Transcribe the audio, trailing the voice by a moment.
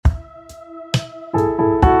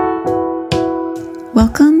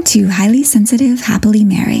Welcome to Highly Sensitive, Happily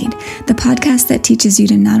Married, the podcast that teaches you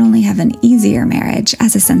to not only have an easier marriage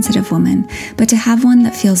as a sensitive woman, but to have one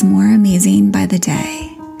that feels more amazing by the day.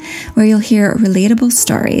 Where you'll hear relatable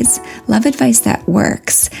stories, love advice that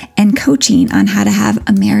works, and coaching on how to have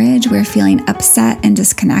a marriage where feeling upset and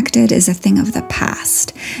disconnected is a thing of the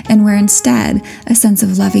past, and where instead a sense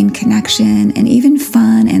of loving connection and even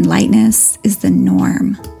fun and lightness is the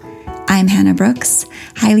norm. I'm Hannah Brooks,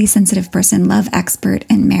 highly sensitive person, love expert,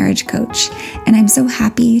 and marriage coach, and I'm so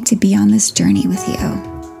happy to be on this journey with you.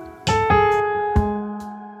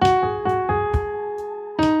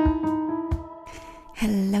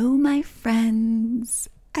 Hello, my friends.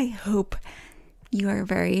 I hope you are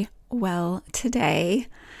very well today.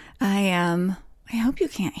 I hope you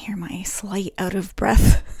can't hear my slight out of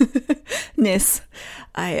breathness.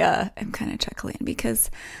 I am kind of chuckling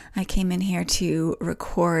because I came in here to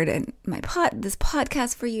record this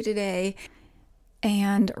podcast for you today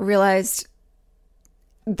and realized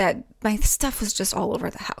that my stuff was just all over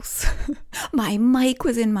the house. My mic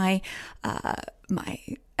was in my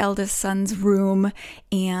eldest son's room,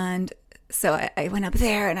 and so I went up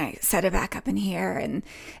there and I set it back up in here, and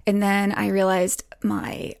then I realized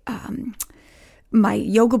my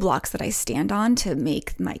yoga blocks that I stand on to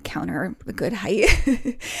make my counter a good height,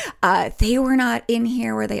 they were not in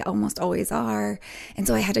here where they almost always are. And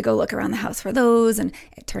so I had to go look around the house for those. And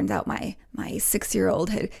it turns out my 6-year-old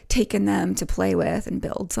had taken them to play with and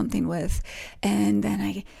build something with. And then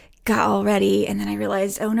I got all ready, and then I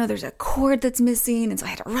realized, oh no, there's a cord that's missing. And so I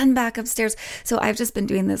had to run back upstairs. So I've just been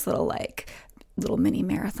doing this little mini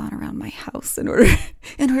marathon around my house in order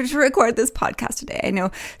to record this podcast today. I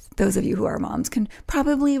know those of you who are moms can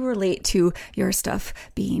probably relate to your stuff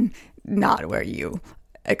being not where you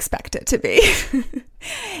expect it to be.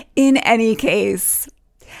 In any case,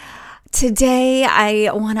 today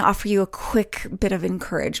I want to offer you a quick bit of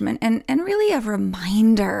encouragement and really a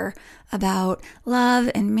reminder about love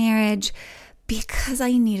and marriage, because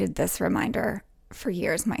I needed this reminder for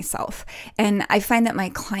years myself. And I find that my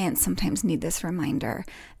clients sometimes need this reminder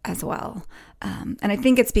as well. And I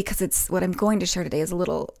think it's because it's what I'm going to share today is a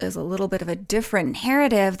little bit of a different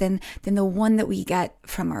narrative than the one that we get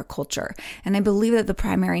from our culture. And I believe that the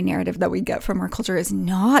primary narrative that we get from our culture is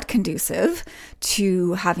not conducive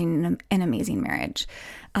to having an amazing marriage.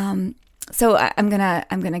 So I'm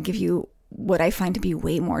gonna give you what I find to be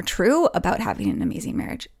way more true about having an amazing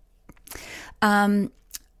marriage.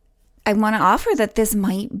 I want to offer that this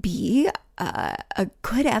might be a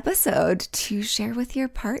good episode to share with your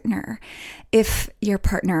partner if your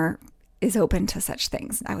partner is open to such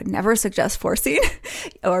things. I would never suggest forcing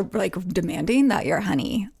or demanding that your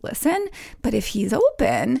honey listen, but if he's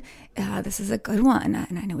open, this is a good one.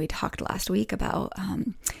 And I know we talked last week about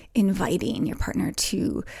inviting your partner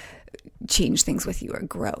to change things with you or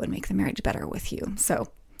grow and make the marriage better with you. So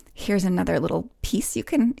here's another little piece you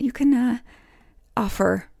can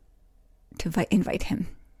offer to invite him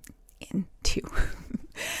into.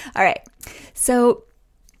 All right. So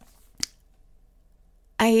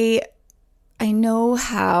I know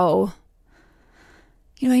how,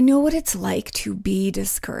 I know what it's like to be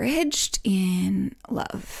discouraged in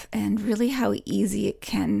love, and really how easy it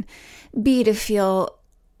can be to feel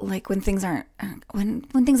like when things aren't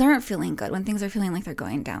feeling good, when things are feeling like they're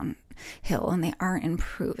going downhill and they aren't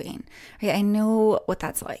improving. Right? I know what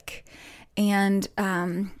that's like. And,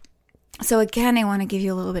 so again, I want to give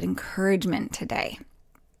you a little bit of encouragement today.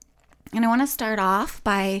 And I want to start off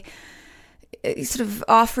by sort of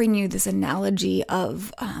offering you this analogy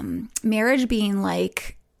of marriage being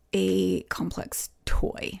like a complex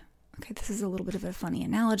toy. Okay, this is a little bit of a funny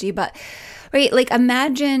analogy, but right, like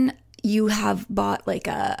imagine you have bought like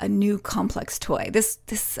a new complex toy. This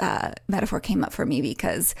metaphor came up for me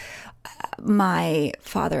because my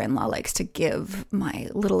father-in-law likes to give my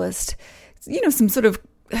littlest, some sort of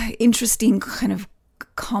interesting kind of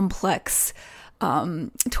complex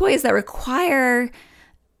toys that require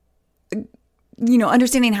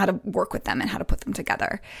understanding how to work with them and how to put them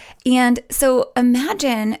together. And so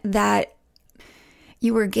imagine that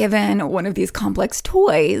you were given one of these complex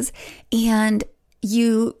toys and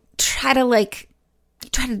you try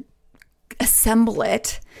to assemble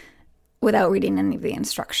it without reading any of the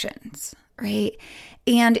instructions, right?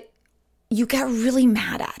 And you get really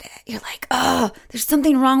mad at it. You're like, oh, there's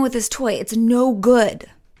something wrong with this toy. It's no good,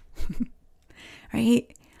 right?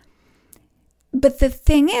 But the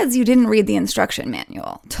thing is, you didn't read the instruction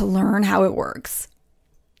manual to learn how it works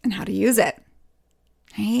and how to use it,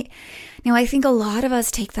 right? Now, I think a lot of us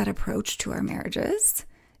take that approach to our marriages,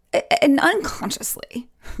 and unconsciously,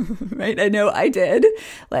 right? I know I did.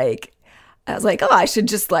 Like, I was like, oh, I should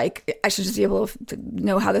just be able to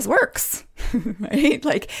know how this works, right?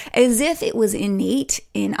 Like as if it was innate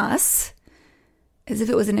in us, as if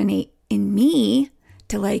it was an innate in me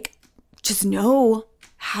to like just know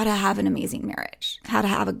how to have an amazing marriage, how to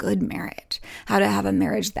have a good marriage, how to have a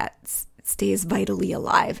marriage that stays vitally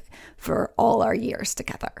alive for all our years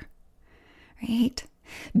together, right?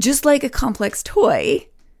 Just like a complex toy,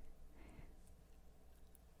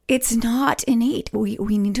 it's not innate. We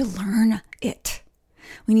need to learn it.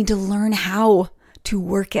 We need to learn how to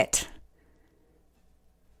work it.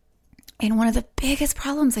 And one of the biggest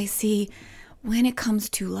problems I see when it comes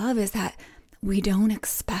to love is that we don't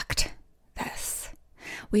expect this.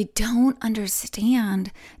 We don't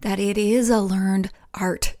understand that it is a learned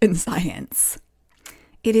art and science.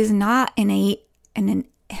 It is not innate, and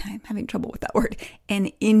I'm having trouble with that word,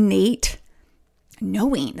 an innate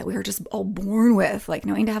knowing that we are just all born with, like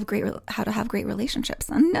knowing how to have great relationships.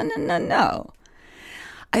 No.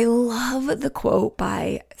 I love the quote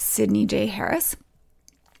by Sidney J. Harris.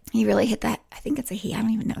 He really hit that. I think it's a he. I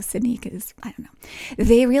don't even know Sidney because I don't know.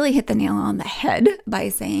 They really hit the nail on the head by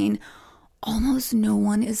saying, almost no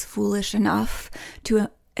one is foolish enough to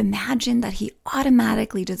imagine that he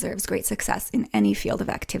automatically deserves great success in any field of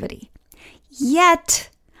activity. Yet,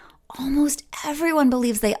 almost everyone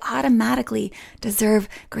believes they automatically deserve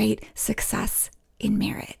great success in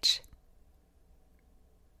marriage.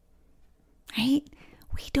 Right?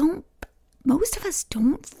 Most of us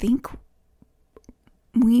don't think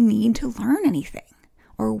we need to learn anything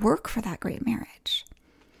or work for that great marriage.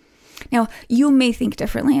 Now, you may think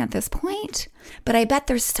differently at this point, but I bet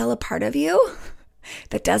there's still a part of you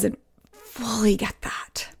that doesn't fully get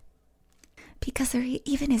that. Because there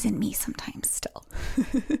even isn't me sometimes still.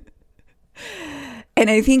 And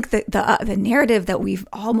I think that the narrative that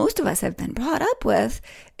most of us have been brought up with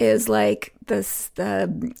is like the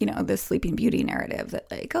Sleeping Beauty narrative that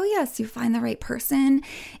like, oh yes, you find the right person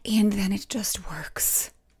and then it just works.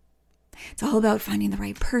 It's all about finding the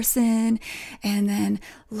right person, and then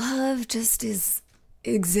love just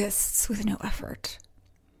exists with no effort.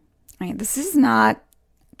 Right? This is not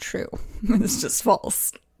true. It's just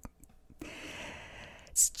false.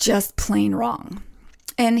 It's just plain wrong.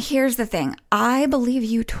 And here's the thing. I believe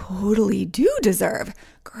you totally do deserve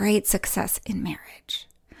great success in marriage,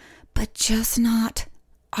 but just not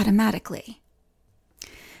automatically.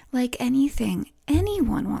 Like anything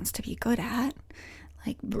anyone wants to be good at,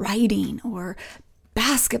 like writing or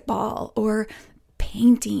basketball or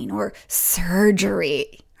painting or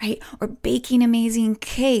surgery, right? Or baking amazing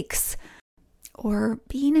cakes or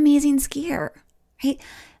being an amazing skier, right?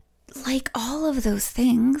 Like all of those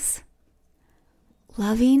things,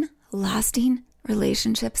 loving, lasting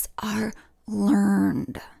relationships are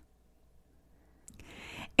learned.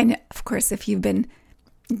 And of course, if you've been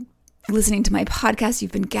listening to my podcast,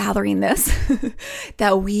 you've been gathering this,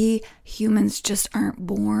 that we humans just aren't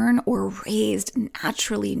born or raised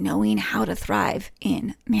naturally knowing how to thrive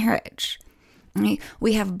in marriage. Right?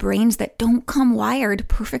 We have brains that don't come wired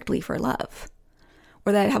perfectly for love,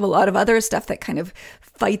 or that have a lot of other stuff that kind of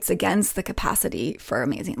fights against the capacity for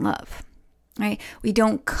amazing love. Right? We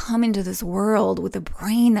don't come into this world with a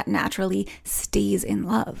brain that naturally stays in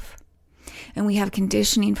love. And we have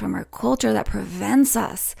conditioning from our culture that prevents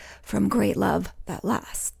us from great love that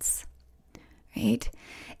lasts, right?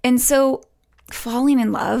 And so falling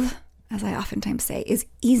in love, as I oftentimes say, is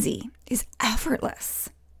easy, is effortless,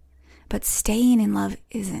 but staying in love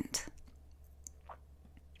isn't.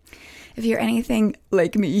 If you're anything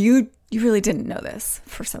like me, you really didn't know this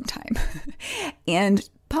for some time. And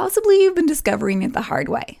possibly you've been discovering it the hard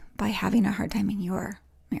way by having a hard time in your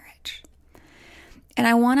marriage. And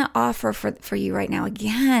I want to offer for you right now,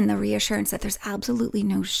 again, the reassurance that there's absolutely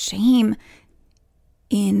no shame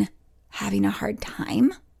in having a hard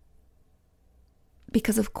time.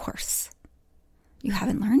 Because of course, you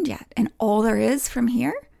haven't learned yet. And all there is from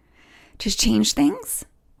here to change things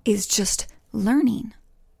is just learning.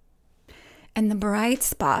 And the bright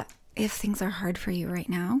spot, if things are hard for you right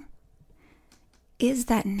now, is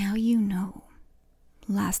that now you know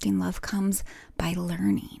lasting love comes by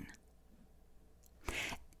learning.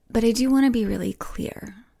 But I do want to be really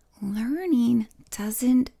clear. Learning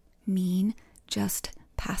doesn't mean just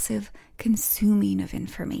passive consuming of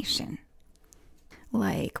information,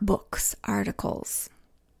 like books, articles,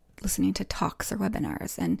 listening to talks or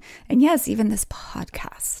webinars, and yes, even this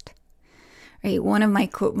podcast. Right? One of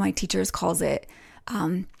my teachers calls it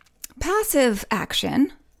passive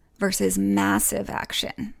action versus massive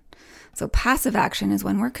action. So passive action is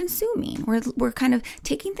when we're consuming, we're kind of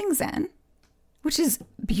taking things in, which is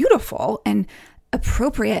beautiful and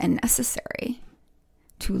appropriate and necessary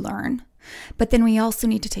to learn. But then we also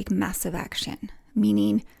need to take massive action,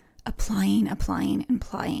 meaning applying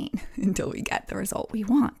until we get the result we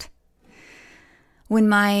want. When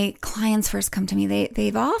my clients first come to me,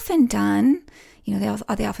 they've often done, they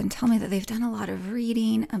often tell me that they've done a lot of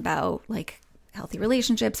reading about like healthy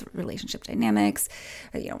relationships, relationship dynamics,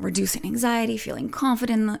 reducing anxiety, feeling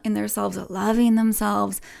confident in themselves, loving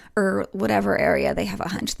themselves, or whatever area they have a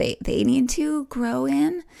hunch they need to grow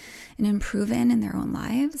in and improve in their own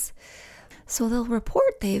lives. So they'll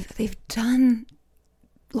report they've done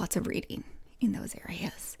lots of reading in those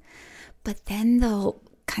areas, but then they'll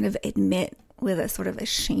kind of admit with a sort of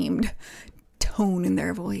ashamed tone in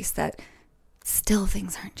their voice that still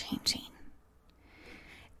things aren't changing.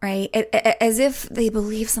 Right? As if they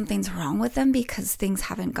believe something's wrong with them because things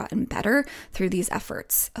haven't gotten better through these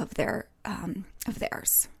efforts of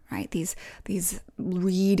theirs, right? These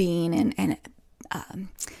reading and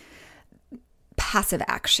passive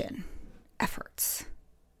action efforts,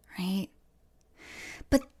 right?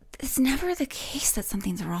 But it's never the case that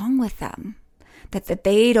something's wrong with them, that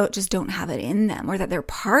they don't have it in them, or that their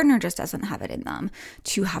partner just doesn't have it in them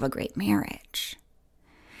to have a great marriage.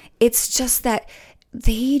 It's just that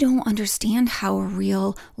they don't understand how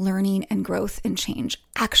real learning and growth and change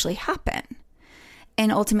actually happen.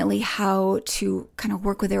 And ultimately how to kind of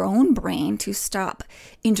work with their own brain to stop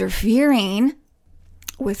interfering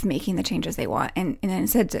with making the changes they want and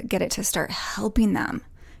instead to get it to start helping them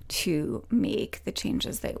to make the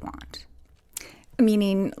changes they want.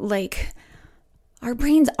 Meaning, like, our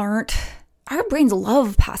brains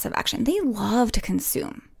love passive action. They love to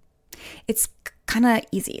consume. It's kind of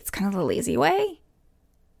easy. It's kind of the lazy way.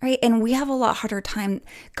 Right? And we have a lot harder time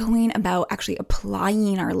going about actually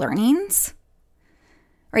applying our learnings,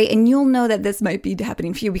 right? And you'll know that this might be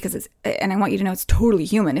happening for you because and I want you to know it's totally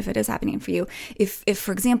human if it is happening for you. If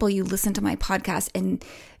for example, you listen to my podcast and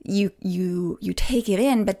you take it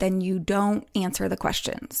in, but then you don't answer the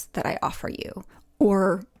questions that I offer you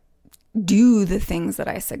or do the things that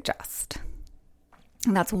I suggest.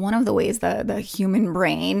 And that's one of the ways the human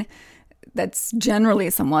brain that's generally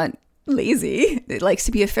somewhat lazy. It likes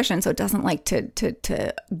to be efficient, so it doesn't like to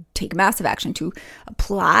take massive action to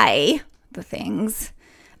apply the things.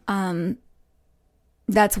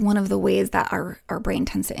 That's one of the ways that our brain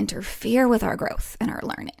tends to interfere with our growth and our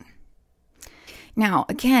learning. Now,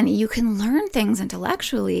 again, you can learn things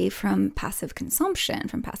intellectually from passive consumption,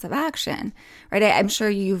 from passive action, right? I'm sure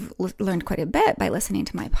you've learned quite a bit by listening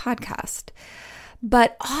to my podcast,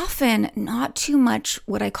 but often not too much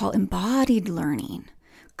what I call embodied learning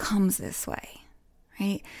comes this way,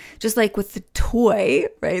 right? Just like with the toy,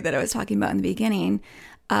 right, that I was talking about in the beginning,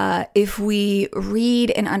 if we read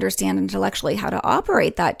and understand intellectually how to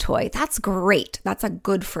operate that toy, that's great. That's a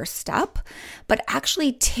good first step. But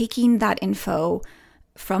actually taking that info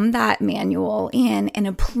from that manual in and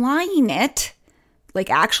applying it, like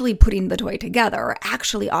actually putting the toy together or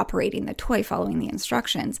actually operating the toy, following the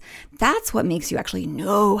instructions, that's what makes you actually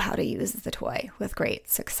know how to use the toy with great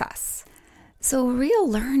success. So real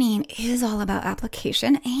learning is all about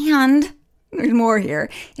application, and there's more here.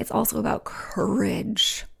 It's also about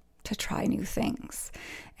courage to try new things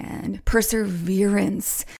and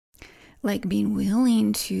perseverance, like being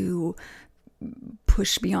willing to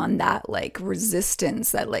push beyond that like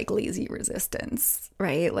resistance, that like lazy resistance,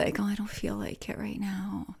 right? Like, oh, I don't feel like it right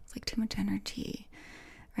now. It's like too much energy,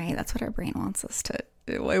 right? That's what our brain wants us to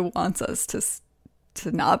do. It wants us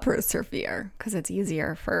to not persevere because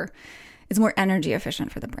it's more energy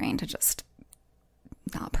efficient for the brain to just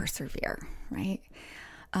not persevere, right?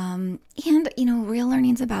 And, real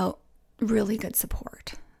learning's about really good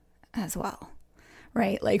support as well,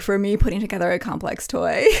 right? Like for me, putting together a complex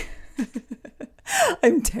toy,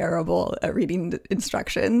 I'm terrible at reading the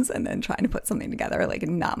instructions and then trying to put something together, like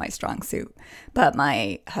not my strong suit. But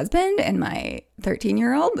my husband and my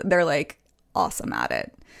 13-year-old, they're like awesome at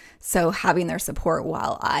it. So having their support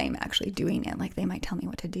while I'm actually doing it, like they might tell me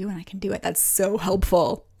what to do and I can do it. That's so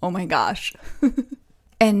helpful. Oh my gosh.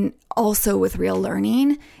 And also with real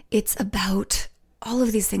learning, it's about all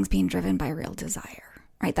of these things being driven by real desire,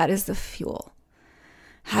 right? That is the fuel.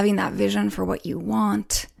 Having that vision for what you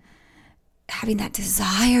want, having that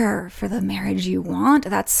desire for the marriage you want,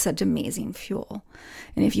 that's such amazing fuel.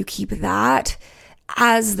 And if you keep that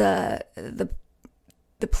as the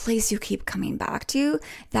place you keep coming back to,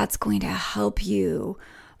 that's going to help you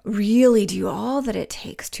really do all that it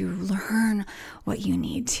takes to learn what you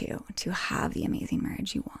need to have the amazing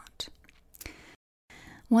marriage you want.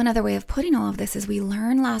 One other way of putting all of this is we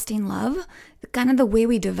learn lasting love, kind of the way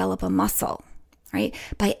we develop a muscle, right?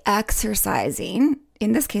 By exercising,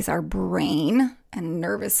 in this case, our brain, and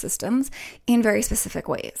nervous systems in very specific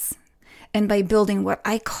ways. And by building what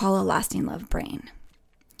I call a lasting love brain,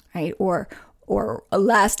 right? Or a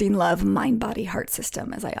lasting love mind, body, heart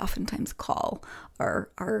system, as I oftentimes call our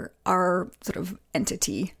sort of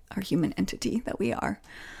entity, our human entity that we are.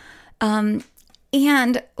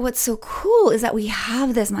 And what's so cool is that we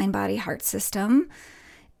have this mind, body, heart system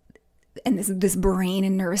and this brain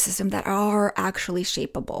and nervous system that are actually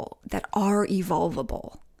shapeable, that are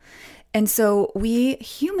evolvable. And so we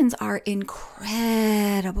humans are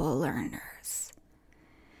incredible learners,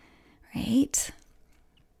 right?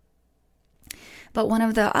 But one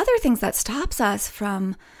of the other things that stops us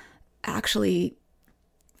from actually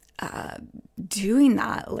doing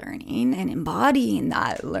that learning and embodying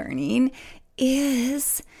that learning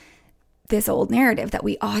is this old narrative that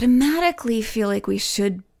we automatically feel like we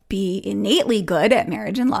should be innately good at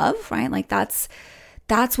marriage and love, right? Like that's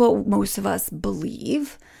what most of us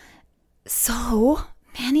believe. So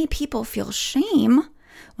many people feel shame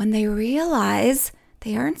when they realize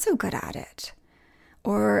they aren't so good at it,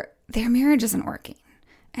 or their marriage isn't working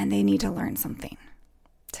and they need to learn something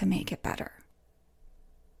to make it better.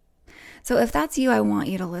 So if that's you, I want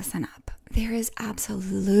you to listen up. There is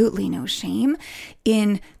absolutely no shame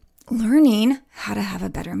in learning how to have a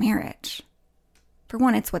better marriage. For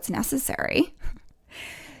one, it's what's necessary.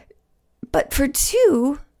 But for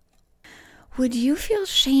two, would you feel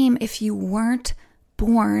shame if you weren't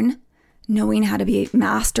born knowing how to be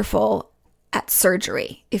masterful at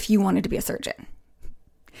surgery, if you wanted to be a surgeon?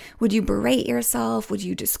 Would you berate yourself? Would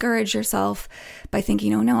you discourage yourself by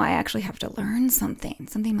thinking, oh no, I actually have to learn something.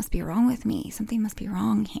 Something must be wrong with me. Something must be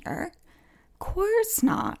wrong here. Of course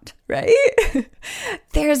not, right?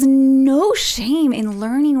 There's no shame in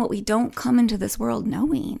learning what we don't come into this world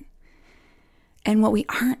knowing and what we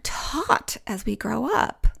aren't taught as we grow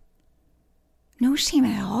up. No shame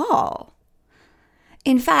at all.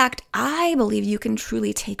 In fact, I believe you can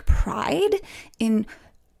truly take pride in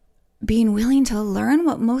being willing to learn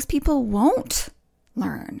what most people won't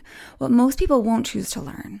learn, what most people won't choose to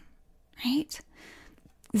learn, right?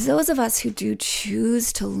 Those of us who do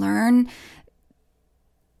choose to learn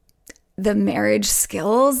the marriage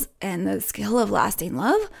skills and the skill of lasting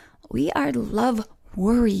love, we are love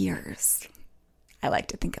warriors. I like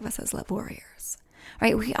to think of us as love warriors,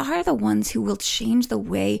 right? We are the ones who will change the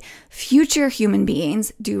way future human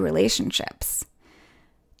beings do relationships,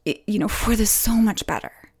 for the so much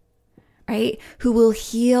better. Right? Who will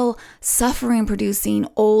heal suffering producing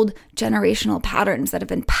old generational patterns that have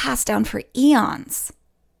been passed down for eons.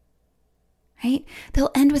 Right?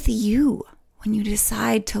 They'll end with you when you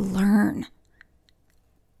decide to learn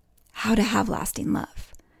how to have lasting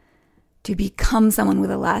love, to become someone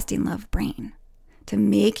with a lasting love brain, to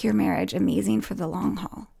make your marriage amazing for the long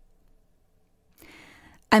haul.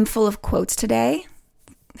 I'm full of quotes today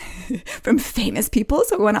from famous people,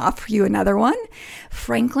 so I want to offer you another one.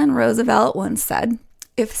 Franklin Roosevelt once said,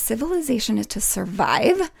 "If civilization is to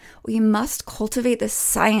survive, we must cultivate the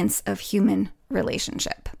science of human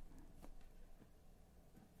relationship."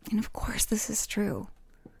 And of course, this is true.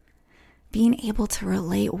 Being able to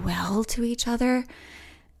relate well to each other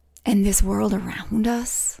and this world around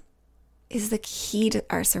us is the key to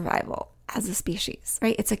our survival as a species,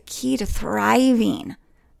 right? It's a key to thriving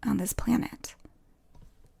on this planet.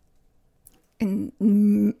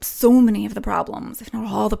 And so many of the problems, if not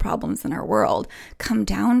all the problems in our world, come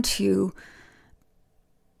down to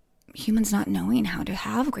humans not knowing how to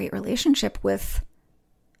have a great relationship with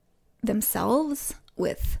themselves,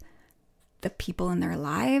 with the people in their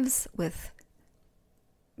lives, with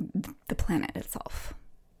the planet itself.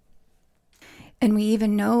 And we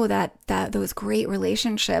even know that those great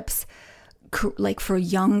relationships, like for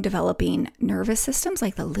young developing nervous systems,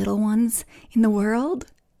 like the little ones in the world,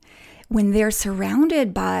 when they're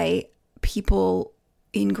surrounded by people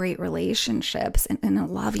in great relationships and in a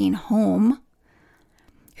loving home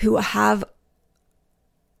who have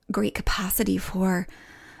great capacity for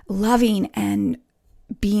loving and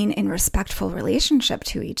being in respectful relationship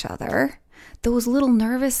to each other, those little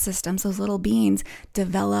nervous systems, those little beings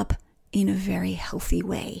develop in a very healthy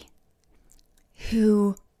way,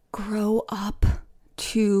 who grow up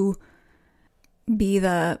to be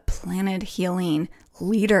the planet healing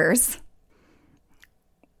leaders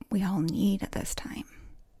we all need at this time.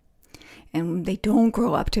 And they don't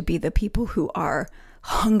grow up to be the people who are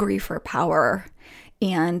hungry for power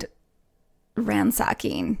and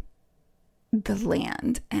ransacking the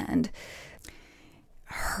land and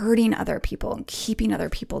hurting other people and keeping other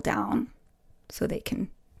people down so they can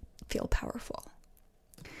feel powerful.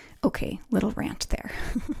 Okay, little rant there.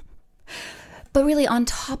 But really, on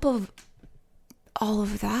top of all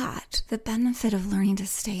of that, the benefit of learning to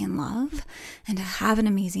stay in love and to have an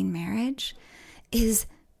amazing marriage is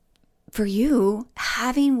for you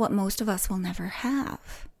having what most of us will never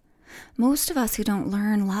have. Most of us who don't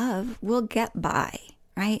learn love will get by,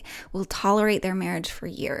 right? We'll tolerate their marriage for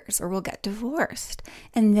years, or we'll get divorced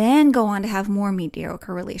and then go on to have more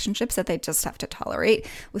mediocre relationships that they just have to tolerate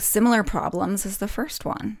with similar problems as the first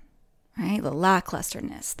one, right? The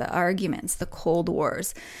lacklusterness, the arguments, the cold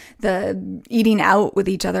wars, the eating out with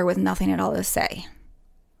each other with nothing at all to say.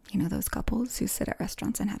 You know, those couples who sit at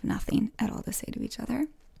restaurants and have nothing at all to say to each other.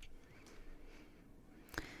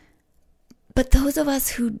 But those of us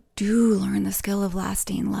who do learn the skill of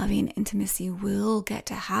lasting, loving intimacy will get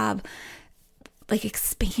to have like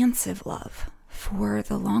expansive love for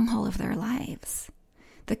the long haul of their lives.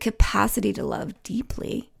 The capacity to love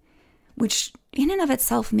deeply, which in and of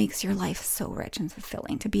itself makes your life so rich and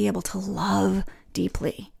fulfilling, to be able to love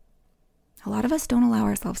deeply. A lot of us don't allow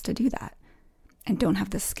ourselves to do that and don't have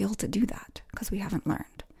the skill to do that because we haven't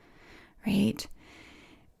learned, right?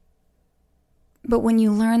 But when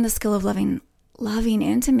you learn the skill of loving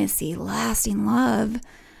intimacy, lasting love,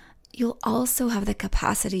 you'll also have the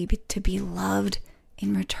capacity to be loved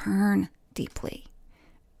in return deeply,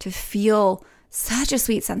 to feel such a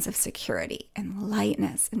sweet sense of security and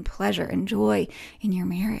lightness and pleasure and joy in your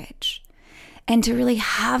marriage, and to really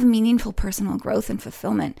have meaningful personal growth and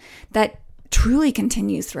fulfillment that truly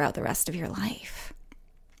continues throughout the rest of your life.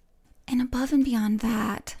 And above and beyond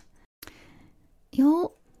that,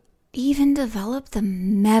 you'll even develop the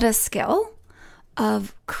meta skill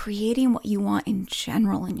of creating what you want in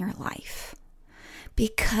general in your life.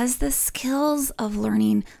 Because the skills of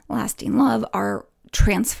learning lasting love are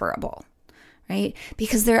transferable, right?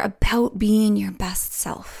 Because they're about being your best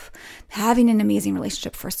self, having an amazing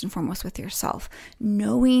relationship first and foremost with yourself,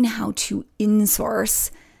 knowing how to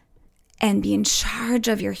insource and be in charge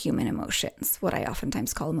of your human emotions, what I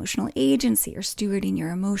oftentimes call emotional agency, or stewarding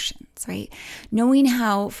your emotions, right? Knowing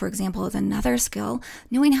how, for example, is another skill,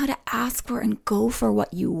 knowing how to ask for and go for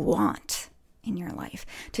what you want in your life,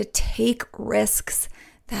 to take risks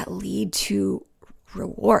that lead to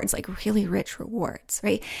rewards, like really rich rewards,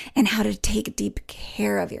 right? And how to take deep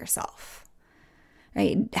care of yourself,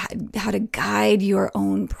 right? How to guide your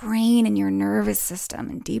own brain and your nervous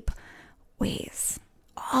system in deep ways.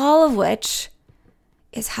 All of which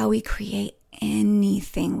is how we create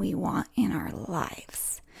anything we want in our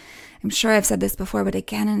lives. I'm sure I've said this before, but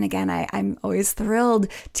again and again, I'm always thrilled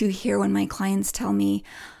to hear when my clients tell me,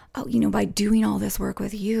 oh, by doing all this work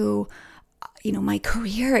with you, my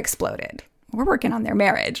career exploded. We're working on their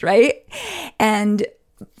marriage, right? And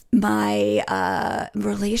my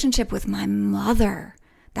relationship with my mother,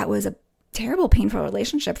 that was a terrible, painful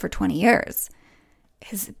relationship for 20 years,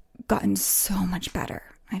 has gotten so much better.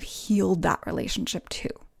 I've healed that relationship too.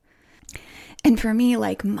 And for me,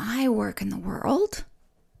 like my work in the world,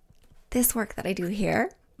 this work that I do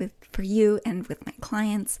here for you and with my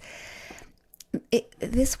clients,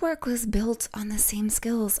 this work was built on the same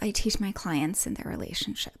skills I teach my clients in their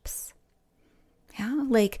relationships. Yeah,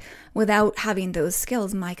 like without having those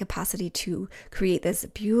skills, my capacity to create this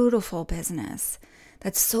beautiful business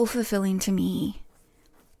that's so fulfilling to me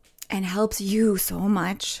and helps you so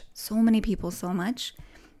much, so many people so much,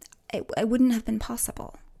 it wouldn't have been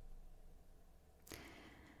possible.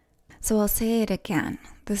 So I'll say it again.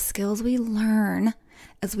 The skills we learn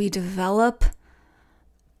as we develop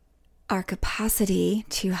our capacity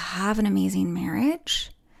to have an amazing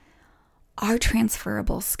marriage are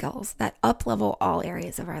transferable skills that up-level all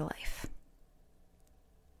areas of our life.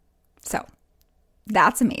 So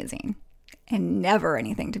that's amazing and never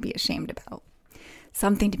anything to be ashamed about.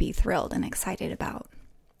 Something to be thrilled and excited about.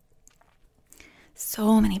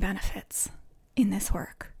 So many benefits in this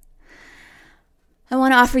work. I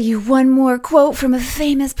want to offer you one more quote from a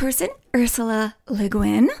famous person, Ursula Le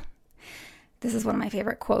Guin. This is one of my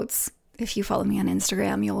favorite quotes. If you follow me on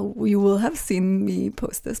Instagram, you will have seen me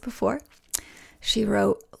post this before. She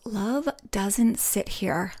wrote, "Love doesn't sit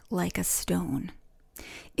here like a stone.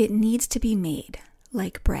 It needs to be made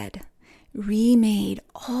like bread, remade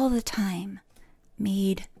all the time,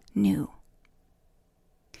 made new."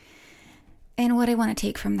 And what I want to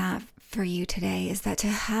take from that for you today is that to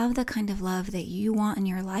have the kind of love that you want in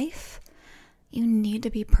your life, you need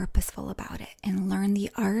to be purposeful about it and learn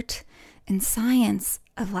the art and science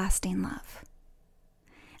of lasting love.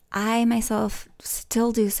 I myself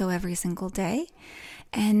still do so every single day,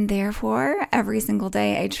 and therefore every single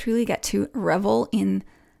day I truly get to revel in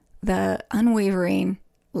the unwavering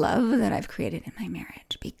love that I've created in my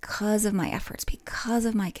marriage because of my efforts, because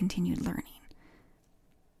of my continued learning.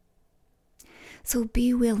 So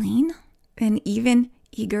be willing and even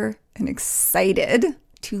eager and excited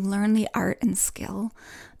to learn the art and skill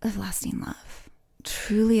of lasting love.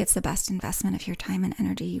 Truly, it's the best investment of your time and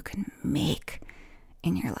energy you can make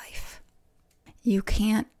in your life. You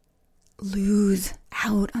can't lose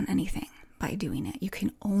out on anything by doing it. You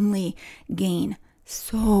can only gain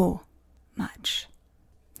so much.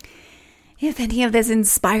 If any of this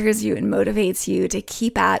inspires you and motivates you to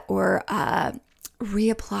keep at or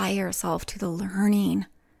reapply yourself to the learning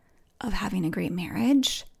of having a great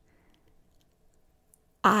marriage,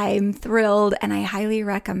 I'm thrilled, and I highly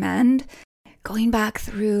recommend going back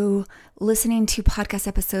through listening to podcast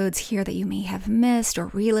episodes here that you may have missed, or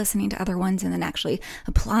re-listening to other ones and then actually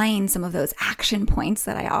applying some of those action points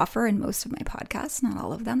that I offer in most of my podcasts, not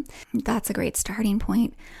all of them. That's a great starting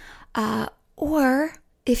point. Or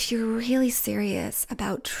if you're really serious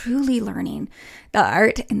about truly learning the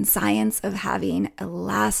art and science of having a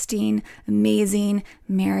lasting, amazing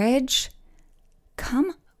marriage,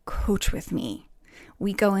 come coach with me.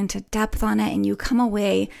 We go into depth on it and you come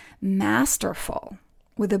away masterful,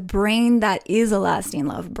 with a brain that is a lasting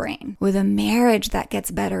love brain, with a marriage that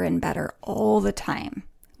gets better and better all the time,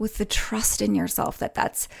 with the trust in yourself that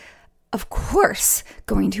that's, of course,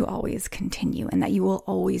 going to always continue and that you will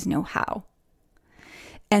always know how.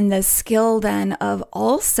 And the skill then of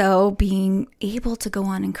also being able to go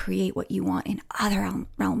on and create what you want in other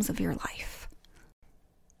realms of your life.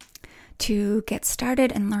 To get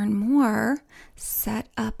started and learn more, set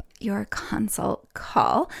up your consult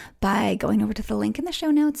call by going over to the link in the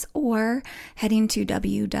show notes or heading to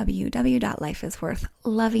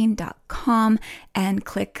www.lifeisworthloving.com and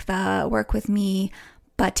click the Work With Me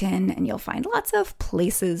button, and you'll find lots of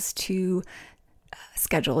places to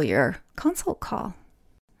schedule your consult call.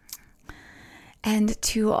 And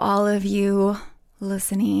to all of you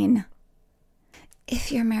listening,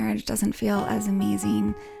 if your marriage doesn't feel as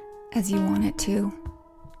amazing as you want it to,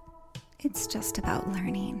 it's just about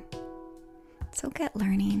learning. So get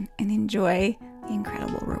learning and enjoy the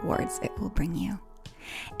incredible rewards it will bring you.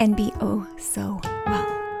 And be oh so